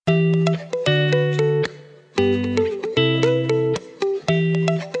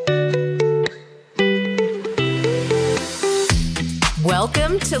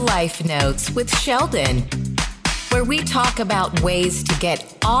Life Notes with Sheldon, where we talk about ways to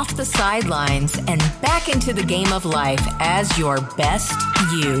get off the sidelines and back into the game of life as your best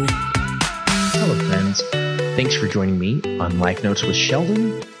you. Hello, friends. Thanks for joining me on Life Notes with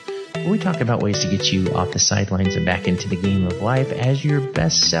Sheldon, where we talk about ways to get you off the sidelines and back into the game of life as your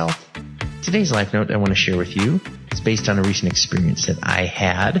best self. Today's Life Note I want to share with you is based on a recent experience that I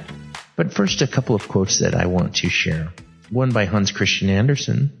had. But first, a couple of quotes that I want to share. One by Hans Christian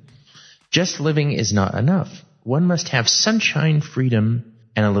Andersen. Just living is not enough. One must have sunshine, freedom,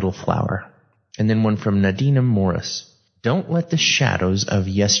 and a little flower. And then one from Nadina Morris. Don't let the shadows of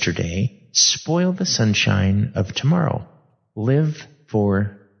yesterday spoil the sunshine of tomorrow. Live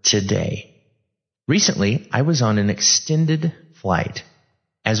for today. Recently, I was on an extended flight.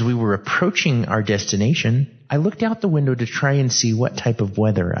 As we were approaching our destination, I looked out the window to try and see what type of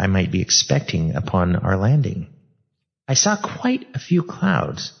weather I might be expecting upon our landing. I saw quite a few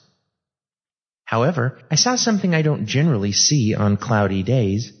clouds. However, I saw something I don't generally see on cloudy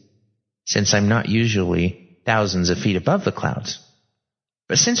days, since I'm not usually thousands of feet above the clouds.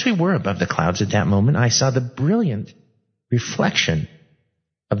 But since we were above the clouds at that moment, I saw the brilliant reflection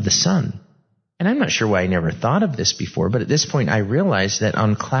of the sun. And I'm not sure why I never thought of this before, but at this point I realized that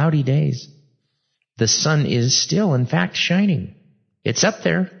on cloudy days, the sun is still, in fact, shining. It's up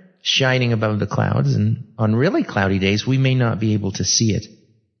there, shining above the clouds, and on really cloudy days, we may not be able to see it.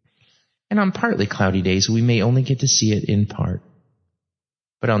 And on partly cloudy days, we may only get to see it in part.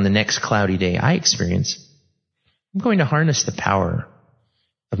 But on the next cloudy day I experience, I'm going to harness the power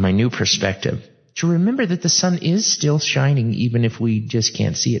of my new perspective to remember that the sun is still shining even if we just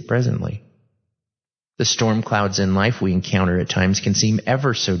can't see it presently. The storm clouds in life we encounter at times can seem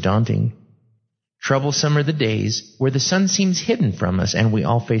ever so daunting. Troublesome are the days where the sun seems hidden from us and we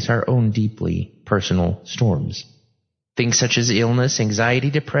all face our own deeply personal storms. Things such as illness,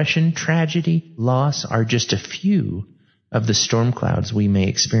 anxiety, depression, tragedy, loss are just a few of the storm clouds we may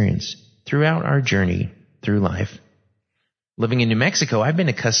experience throughout our journey through life. Living in New Mexico, I've been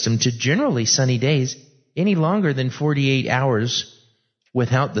accustomed to generally sunny days any longer than 48 hours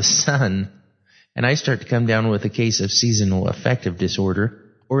without the sun, and I start to come down with a case of seasonal affective disorder,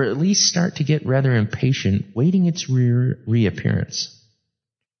 or at least start to get rather impatient waiting its reappearance.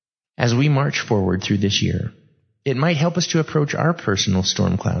 As we march forward through this year, it might help us to approach our personal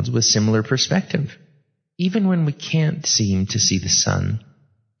storm clouds with similar perspective. Even when we can't seem to see the sun,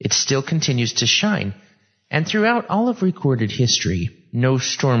 it still continues to shine. And throughout all of recorded history, no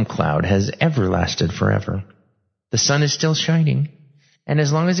storm cloud has ever lasted forever. The sun is still shining, and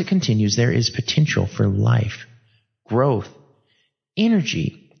as long as it continues, there is potential for life, growth,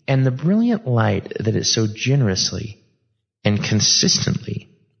 energy, and the brilliant light that it so generously and consistently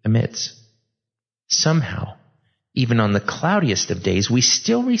emits. Somehow, even on the cloudiest of days, we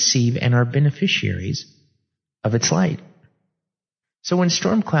still receive and are beneficiaries of its light. So when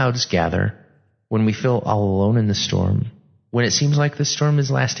storm clouds gather, when we feel all alone in the storm, when it seems like the storm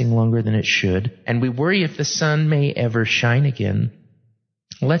is lasting longer than it should, and we worry if the sun may ever shine again,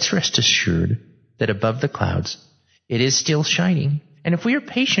 let's rest assured that above the clouds, it is still shining. And if we are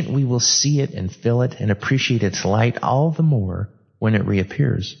patient, we will see it and feel it and appreciate its light all the more when it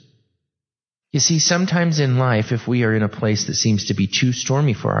reappears. You see, sometimes in life, if we are in a place that seems to be too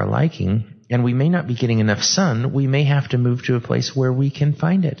stormy for our liking, and we may not be getting enough sun, we may have to move to a place where we can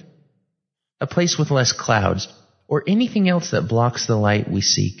find it. A place with less clouds, or anything else that blocks the light we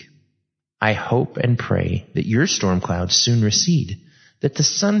seek. I hope and pray that your storm clouds soon recede, that the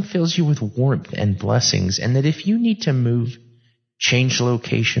sun fills you with warmth and blessings, and that if you need to move, change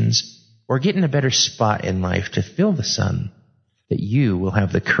locations, or get in a better spot in life to feel the sun, that you will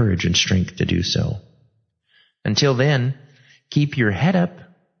have the courage and strength to do so. Until then, keep your head up,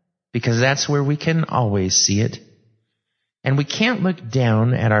 because that's where we can always see it. And we can't look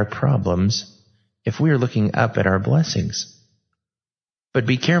down at our problems if we are looking up at our blessings. But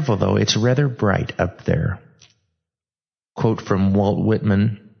be careful, though, it's rather bright up there. Quote from Walt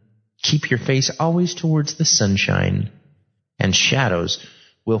Whitman, "Keep your face always towards the sunshine, and shadows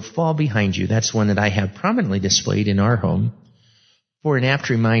will fall behind you." That's one that I have prominently displayed in our home for an apt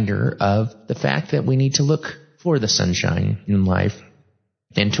reminder of the fact that we need to look for the sunshine in life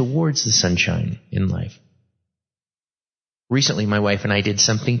and towards the sunshine in life. Recently, my wife and I did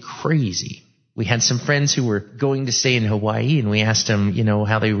something crazy. We had some friends who were going to stay in Hawaii, and we asked them,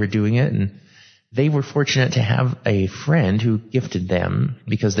 how they were doing it, and they were fortunate to have a friend who gifted them,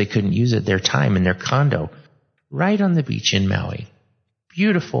 because they couldn't use it, their time in their condo right on the beach in Maui.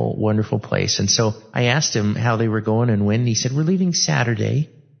 Beautiful, wonderful place. And so I asked him how they were going and when. And he said, "We're leaving Saturday."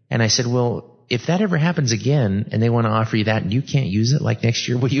 And I said, "Well, if that ever happens again and they want to offer you that and you can't use it like next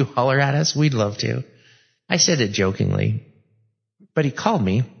year, will you holler at us? We'd love to. I said it jokingly, but he called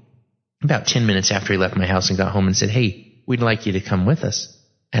me about 10 minutes after he left my house and got home and said, hey, we'd like you to come with us.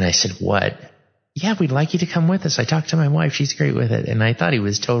 And I said, what? Yeah, we'd like you to come with us. I talked to my wife. She's great with it. And I thought he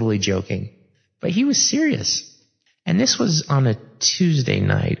was totally joking, but he was serious. And this was on a Tuesday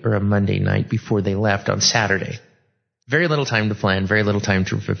night or a Monday night before they left on Saturday. Very little time to plan, very little time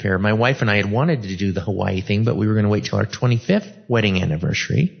to prepare. My wife and I had wanted to do the Hawaii thing, but we were going to wait till our 25th wedding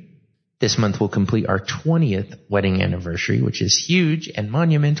anniversary. This month we'll complete our 20th wedding anniversary, which is huge and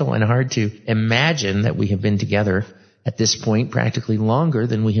monumental and hard to imagine that we have been together at this point practically longer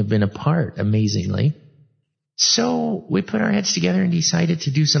than we have been apart, amazingly. So we put our heads together and decided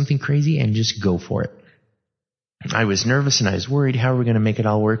to do something crazy and just go for it. I was nervous and I was worried. How are we going to make it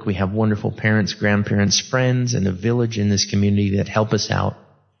all work? We have wonderful parents, grandparents, friends, and a village in this community that help us out.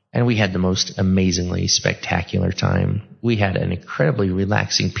 And we had the most amazingly spectacular time. We had an incredibly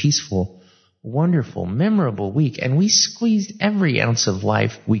relaxing, peaceful, wonderful, memorable week. And we squeezed every ounce of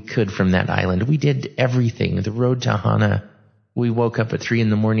life we could from that island. We did everything. The road to Hana. We woke up at 3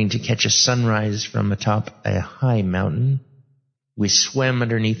 a.m. to catch a sunrise from atop a high mountain. We swam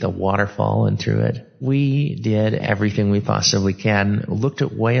underneath a waterfall and through it. We did everything we possibly can. Looked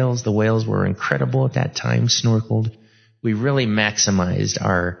at whales. The whales were incredible at that time. Snorkeled. We really maximized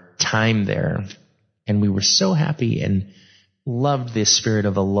our time there. And we were so happy and loved this spirit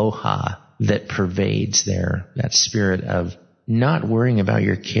of aloha that pervades there. That spirit of not worrying about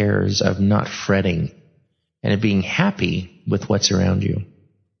your cares, of not fretting, and of being happy with what's around you.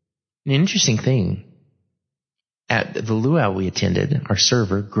 An interesting thing. At the luau we attended, our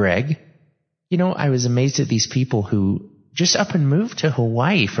server, Greg, I was amazed at these people who just up and moved to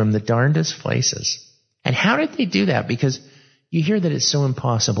Hawaii from the darndest places. And how did they do that? Because you hear that it's so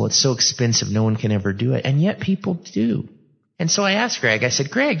impossible, it's so expensive, no one can ever do it, and yet people do. And so I asked Greg, I said,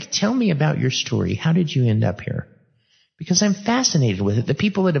 Greg, tell me about your story. How did you end up here? Because I'm fascinated with it. The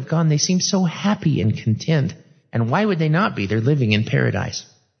people that have gone, they seem so happy and content. And why would they not be? They're living in paradise.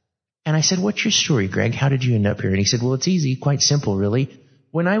 And I said, what's your story, Greg? How did you end up here? And he said, well, it's easy, quite simple, really.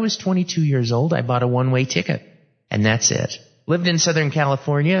 When I was 22 years old, I bought a one-way ticket. And that's it. Lived in Southern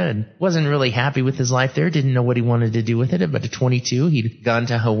California and wasn't really happy with his life there. Didn't know what he wanted to do with it. But at 22, he'd gone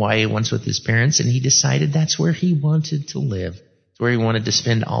to Hawaii once with his parents, and he decided that's where he wanted to live. It's where he wanted to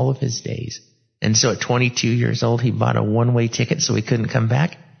spend all of his days. And so at 22 years old, he bought a one-way ticket so he couldn't come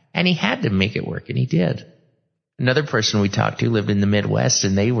back. And he had to make it work, and he did. Another person we talked to lived in the Midwest,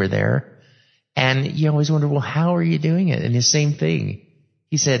 and they were there. And you always wonder, well, how are you doing it? And the same thing.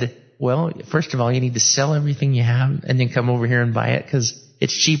 He said, well, first of all, you need to sell everything you have and then come over here and buy it because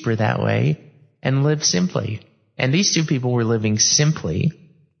it's cheaper that way, and live simply. And these two people were living simply,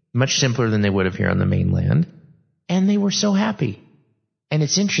 much simpler than they would have here on the mainland. And they were so happy. And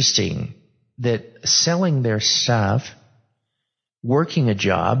it's interesting that selling their stuff, working a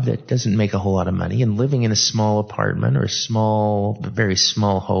job that doesn't make a whole lot of money, and living in a small apartment or a very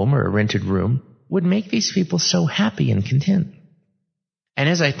small home or a rented room would make these people so happy and content. And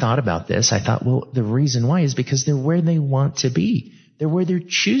as I thought about this, I thought, well, the reason why is because they're where they want to be. They're where they're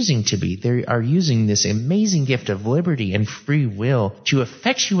choosing to be. They are using this amazing gift of liberty and free will to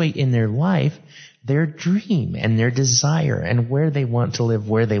effectuate in their life their dream and their desire and where they want to live,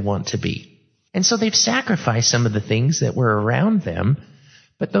 where they want to be. And so they've sacrificed some of the things that were around them,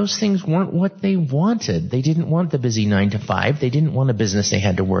 but those things weren't what they wanted. They didn't want the busy 9-to-5. They didn't want a business they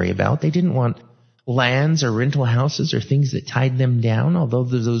had to worry about. They didn't want lands or rental houses or things that tied them down, although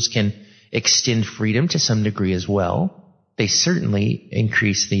those can extend freedom to some degree as well. They certainly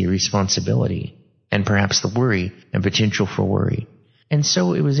increase the responsibility and perhaps the worry and potential for worry. And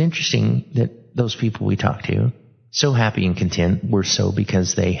so it was interesting that those people we talked to, so happy and content, were so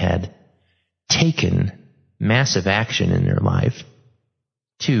because they had taken massive action in their life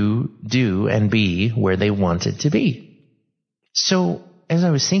to do and be where they wanted to be. So as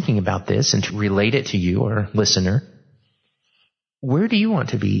I was thinking about this and to relate it to you, our listener, where do you want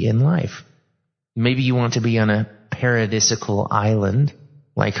to be in life? Maybe you want to be on a paradisical island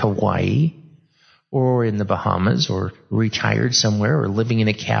like Hawaii, or in the Bahamas, or retired somewhere, or living in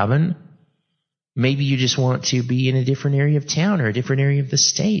a cabin. Maybe you just want to be in a different area of town or a different area of the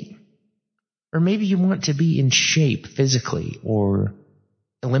state. Or maybe you want to be in shape physically or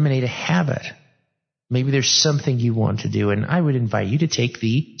eliminate a habit. Maybe there's something you want to do, and I would invite you to take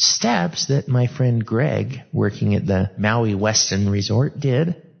the steps that my friend Greg, working at the Maui Westin Resort,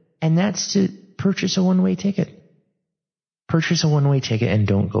 did, and that's to purchase a one-way ticket. Purchase a one-way ticket and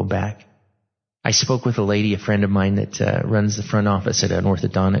don't go back. I spoke with a lady, a friend of mine that runs the front office at an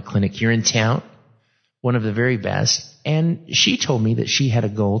orthodontic clinic here in town, one of the very best, and she told me that she had a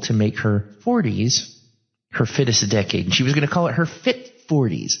goal to make her 40s her fittest decade, and she was going to call it her Fit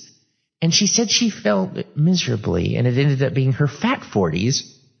 40s. And she said she felt miserably, and it ended up being her Fat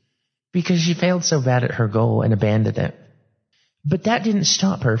 40s because she failed so bad at her goal and abandoned it. But that didn't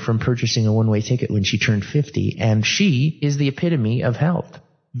stop her from purchasing a one-way ticket when she turned 50, and she is the epitome of health.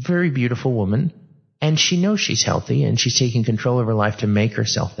 Very beautiful woman, and she knows she's healthy, and she's taking control of her life to make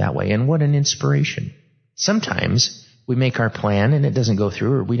herself that way, and what an inspiration. Sometimes we make our plan and it doesn't go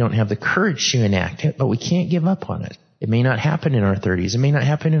through, or we don't have the courage to enact it, but we can't give up on it. It may not happen in our 30s, it may not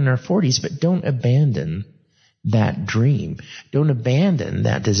happen in our 40s, but don't abandon that dream. Don't abandon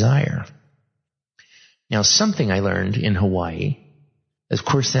that desire. Now, something I learned in Hawaii, of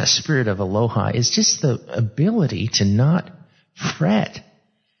course, that spirit of aloha is just the ability to not fret,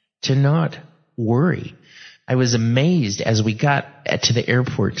 to not worry. I was amazed as we got to the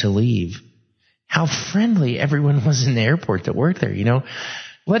airport to leave, how friendly everyone was in the airport that worked there. You know,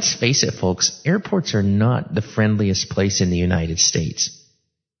 let's face it, folks, airports are not the friendliest place in the United States.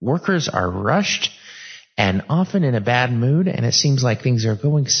 Workers are rushed and often in a bad mood, and it seems like things are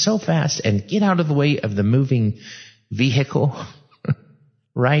going so fast, and get out of the way of the moving vehicle,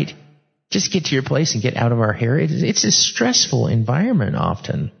 right? Just get to your place and get out of our hair. It's a stressful environment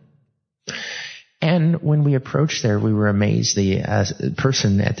often. And when we approached there, we were amazed. The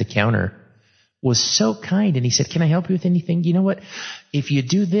person at the counter was so kind, and he said, "Can I help you with anything? You know what? If you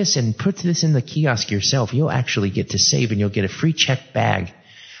do this and put this in the kiosk yourself, you'll actually get to save, and you'll get a free check bag.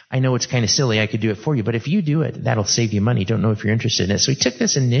 I know it's kind of silly. I could do it for you, but if you do it, that'll save you money. Don't know if you're interested in it." So he took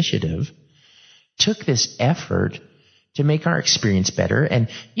this initiative, took this effort to make our experience better. And,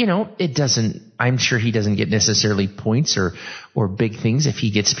 you know, I'm sure he doesn't get necessarily points or big things if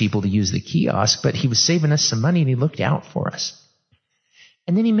he gets people to use the kiosk, but he was saving us some money, and he looked out for us.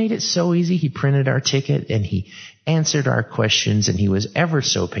 And then he made it so easy. He printed our ticket and he answered our questions, and he was ever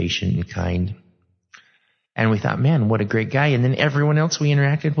so patient and kind. And we thought, man, what a great guy. And then everyone else we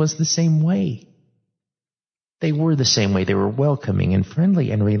interacted was the same way. They were the same way. They were welcoming and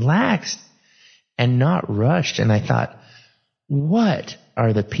friendly and relaxed and not rushed. And I thought, what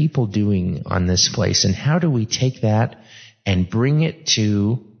are the people doing on this place? And how do we take that and bring it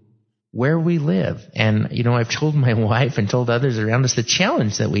to where we live? And, you know, I've told my wife and told others around us, the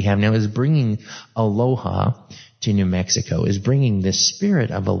challenge that we have now is bringing aloha to New Mexico, is bringing this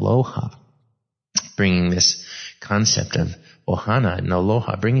spirit of aloha, bringing this concept of ohana and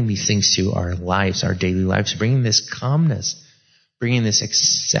aloha, bringing these things to our lives, our daily lives, bringing this calmness, bringing this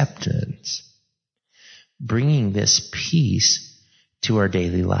acceptance, bringing this peace to our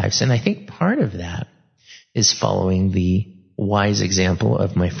daily lives. And I think part of that is following the wise example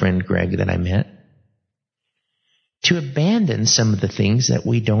of my friend Greg that I met, to abandon some of the things that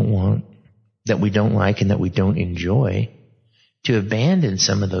we don't want, that we don't like, and that we don't enjoy, to abandon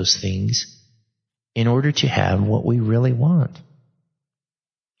some of those things in order to have what we really want.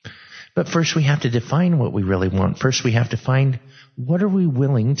 But first we have to define what we really want. First we have to find, what are we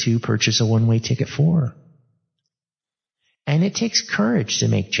willing to purchase a one-way ticket for? And it takes courage to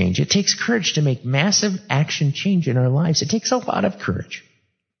make change. It takes courage to make massive action change in our lives. It takes a lot of courage.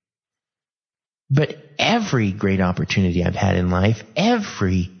 But every great opportunity I've had in life,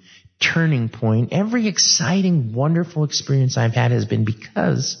 every turning point, every exciting, wonderful experience I've had has been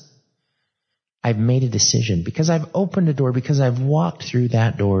because I've made a decision, because I've opened a door, because I've walked through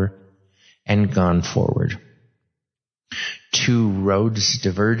that door and gone forward. Two roads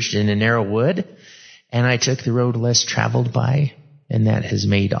diverged in a narrow wood, and I took the road less traveled by, and that has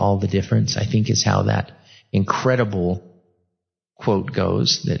made all the difference, I think, is how that incredible quote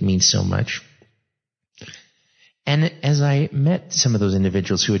goes that means so much. And as I met some of those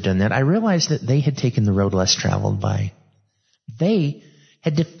individuals who had done that, I realized that they had taken the road less traveled by. They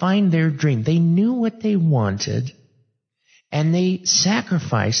had defined their dream. They knew what they wanted, and they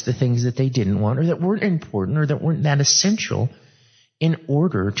sacrificed the things that they didn't want, or that weren't important, or that weren't that essential, in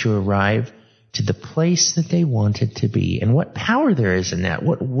order to arrive to the place that they wanted to be. And what power there is in that,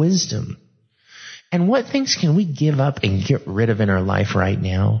 what wisdom. And what things can we give up and get rid of in our life right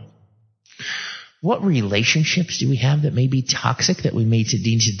now? What relationships do we have that may be toxic, that we may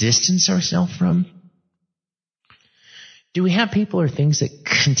need to distance ourselves from? Do we have people or things that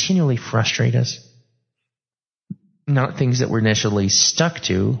continually frustrate us? Not things that we're initially stuck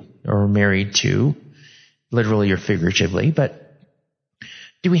to or married to, literally or figuratively, but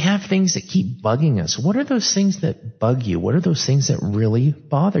do we have things that keep bugging us? What are those things that bug you? What are those things that really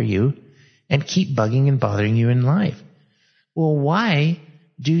bother you and keep bugging and bothering you in life? Well, why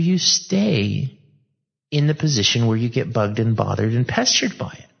do you stay in the position where you get bugged and bothered and pestered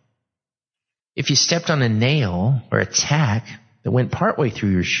by it? If you stepped on a nail or a tack that went partway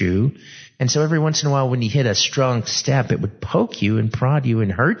through your shoe, and so every once in a while when you hit a strong step, it would poke you and prod you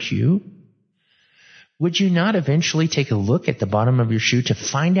and hurt you, would you not eventually take a look at the bottom of your shoe to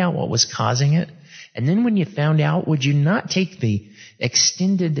find out what was causing it? And then when you found out, would you not take the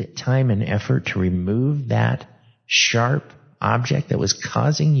extended time and effort to remove that sharp object that was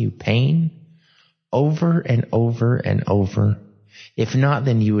causing you pain over and over and over? If not,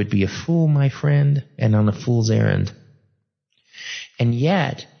 then you would be a fool, my friend, and on a fool's errand. And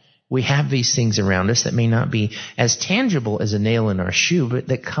yet, we have these things around us that may not be as tangible as a nail in our shoe, but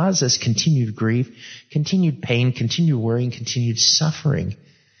that cause us continued grief, continued pain, continued worrying, continued suffering.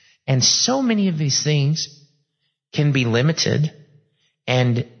 And so many of these things can be limited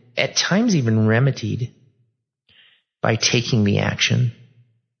and at times even remedied by taking the action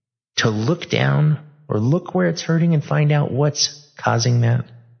to look down or look where it's hurting and find out what's causing that.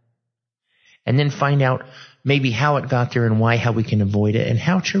 And then find out maybe how it got there and why, how we can avoid it, and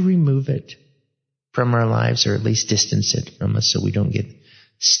how to remove it from our lives, or at least distance it from us so we don't get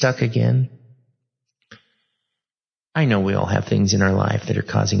stuck again. I know we all have things in our life that are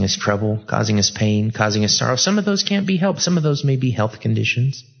causing us trouble, causing us pain, causing us sorrow. Some of those can't be helped. Some of those may be health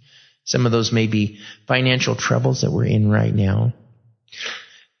conditions. Some of those may be financial troubles that we're in right now.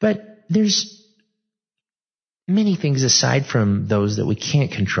 But there's many things aside from those that we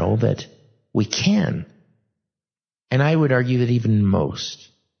can't control that we can. And I would argue that even most.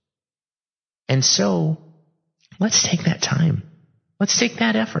 And so, let's take that time. Let's take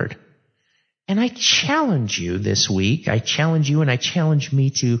that effort. And I challenge you this week, I challenge you and I challenge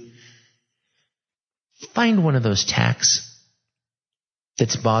me to find one of those tacks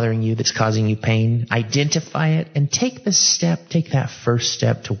that's bothering you, that's causing you pain, identify it, and take that first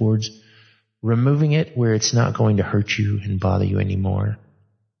step towards removing it where it's not going to hurt you and bother you anymore.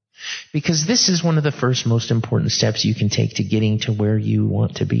 Because this is one of the first most important steps you can take to getting to where you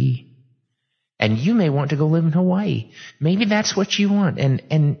want to be. And you may want to go live in Hawaii. Maybe that's what you want.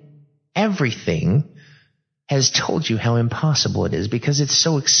 And everything has told you how impossible it is because it's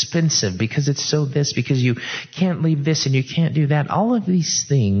so expensive, because it's so this, because you can't leave this and you can't do that. All of these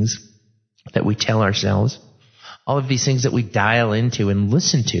things that we tell ourselves, all of these things that we dial into and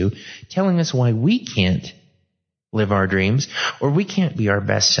listen to, telling us why we can't live our dreams, or we can't be our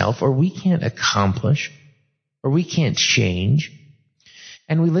best self, or we can't accomplish, or we can't change.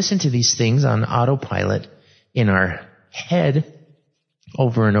 And we listen to these things on autopilot in our head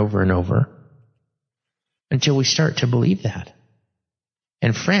over and over and over until we start to believe that.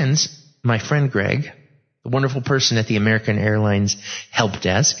 And friends, my friend Greg, the wonderful person at the American Airlines help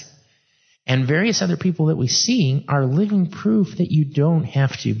desk, and various other people that we see are living proof that you don't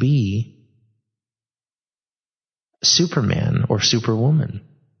have to be Superman or Superwoman.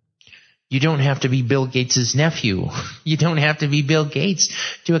 You don't have to be Bill Gates' nephew. You don't have to be Bill Gates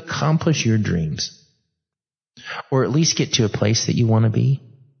to accomplish your dreams, or at least get to a place that you want to be.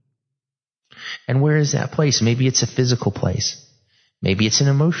 And where is that place? Maybe it's a physical place. Maybe it's an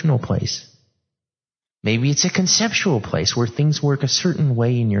emotional place. Maybe it's a conceptual place where things work a certain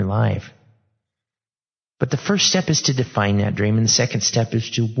way in your life. But the first step is to define that dream, and the second step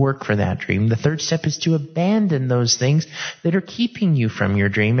is to work for that dream. The third step is to abandon those things that are keeping you from your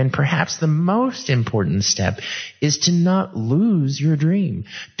dream. And perhaps the most important step is to not lose your dream.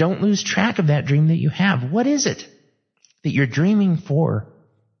 Don't lose track of that dream that you have. What is it that you're dreaming for?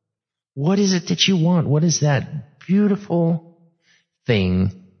 What is it that you want? What is that beautiful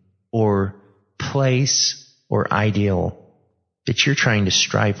thing or place or ideal that you're trying to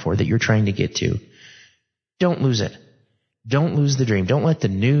strive for, that you're trying to get to? Don't lose it. Don't lose the dream. Don't let the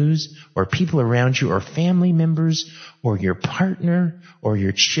news or people around you or family members or your partner or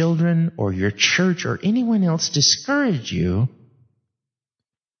your children or your church or anyone else discourage you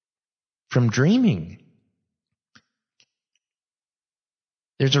from dreaming.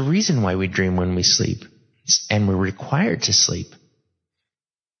 There's a reason why we dream when we sleep, and we're required to sleep.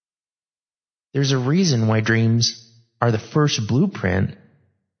 There's a reason why dreams are the first blueprint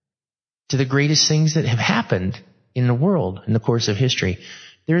to the greatest things that have happened in the world in the course of history.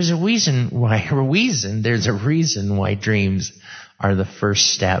 There's a reason why dreams are the first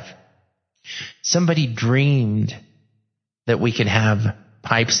step. Somebody dreamed that we could have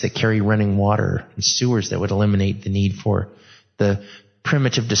pipes that carry running water and sewers that would eliminate the need for the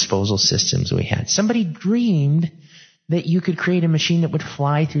primitive disposal systems we had. Somebody dreamed that you could create a machine that would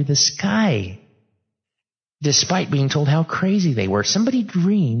fly through the sky. despite being told how crazy they were. Somebody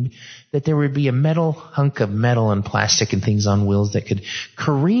dreamed that there would be a hunk of metal and plastic and things on wheels that could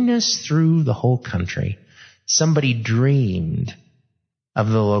careen us through the whole country. Somebody dreamed of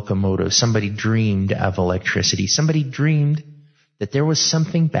the locomotive. Somebody dreamed of electricity. Somebody dreamed that there was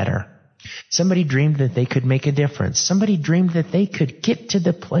something better. Somebody dreamed that they could make a difference. Somebody dreamed that they could get to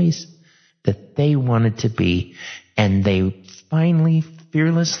the place that they wanted to be. And they finally,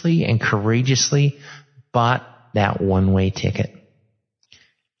 fearlessly, and courageously bought that one-way ticket.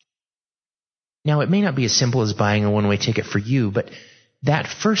 Now, it may not be as simple as buying a one-way ticket for you, but that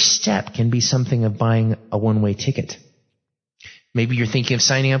first step can be something of buying a one-way ticket. Maybe you're thinking of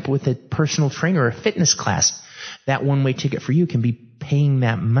signing up with a personal trainer or a fitness class. That one-way ticket for you can be paying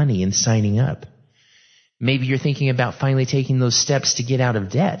that money and signing up. Maybe you're thinking about finally taking those steps to get out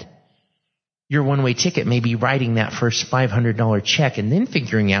of debt. Your one-way ticket may be writing that first $500 check and then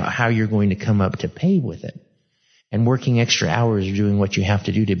figuring out how you're going to come up to pay with it, and working extra hours or doing what you have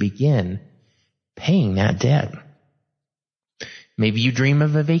to do to begin paying that debt. Maybe you dream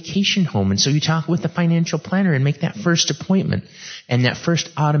of a vacation home, and so you talk with a financial planner and make that first appointment and that first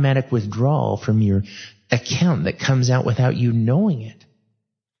automatic withdrawal from your account that comes out without you knowing it.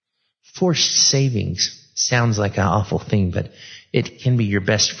 Forced savings sounds like an awful thing, but it can be your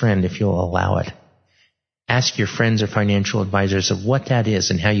best friend if you'll allow it. Ask your friends or financial advisors of what that is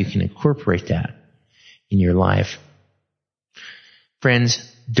and how you can incorporate that in your life.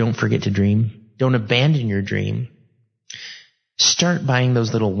 Friends, don't forget to dream. Don't abandon your dream. Start buying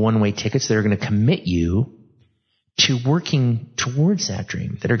those little one-way tickets that are going to commit you to working towards that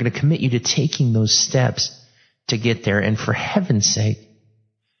dream, that are going to commit you to taking those steps to get there. And for heaven's sake,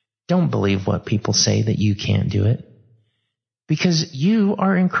 don't believe what people say that you can't do it, because you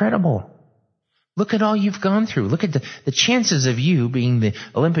are incredible. Look at all you've gone through. Look at the chances of you being the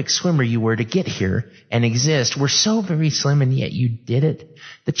Olympic swimmer you were to get here and exist were so very slim, and yet you did it.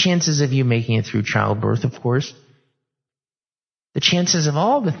 The chances of you making it through childbirth, of course. The chances of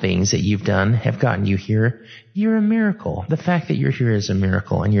all the things that you've done have gotten you here. You're a miracle. The fact that you're here is a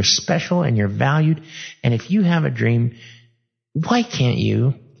miracle, and you're special and you're valued. And if you have a dream, why can't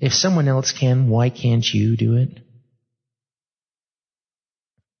you? If someone else can, why can't you do it?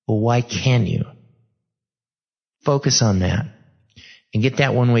 Well, why can you? Focus on that and get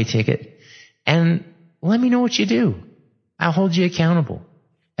that one-way ticket, and let me know what you do. I'll hold you accountable,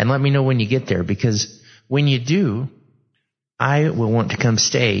 and let me know when you get there, because when you do, I will want to come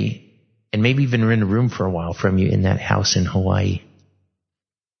stay and maybe even rent a room for a while from you in that house in Hawaii.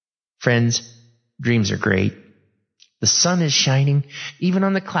 Friends, dreams are great. The sun is shining. Even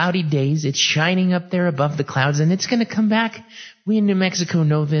on the cloudy days, it's shining up there above the clouds, and it's going to come back. We in New Mexico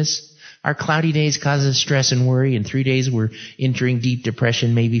know this. Our cloudy days cause us stress and worry, and 3 days we're entering deep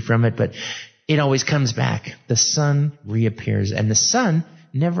depression maybe from it, but it always comes back. The sun reappears, and the sun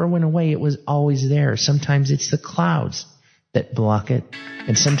never went away. It was always there. Sometimes it's the clouds that block it,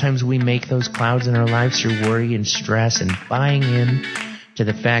 and sometimes we make those clouds in our lives through worry and stress and buying in to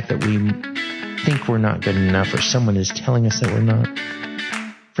the fact that we think we're not good enough, or someone is telling us that we're not.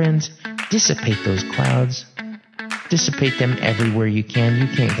 Friends, dissipate those clouds. Dissipate them everywhere you can.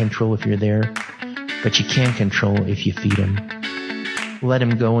 You can't control if you're there, but you can control if you feed them. Let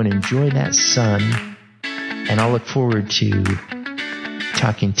them go and enjoy that sun, and I'll look forward to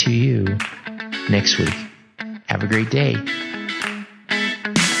talking to you next week. Have a great day.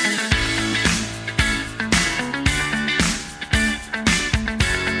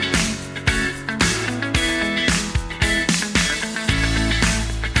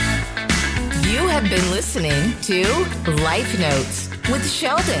 Been listening to Life Notes with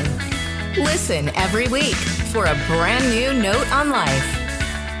Sheldon. Listen every week for a brand new note on life.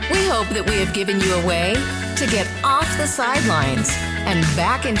 We hope that we have given you a way to get off the sidelines and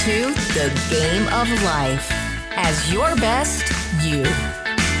back into the game of life as your best you.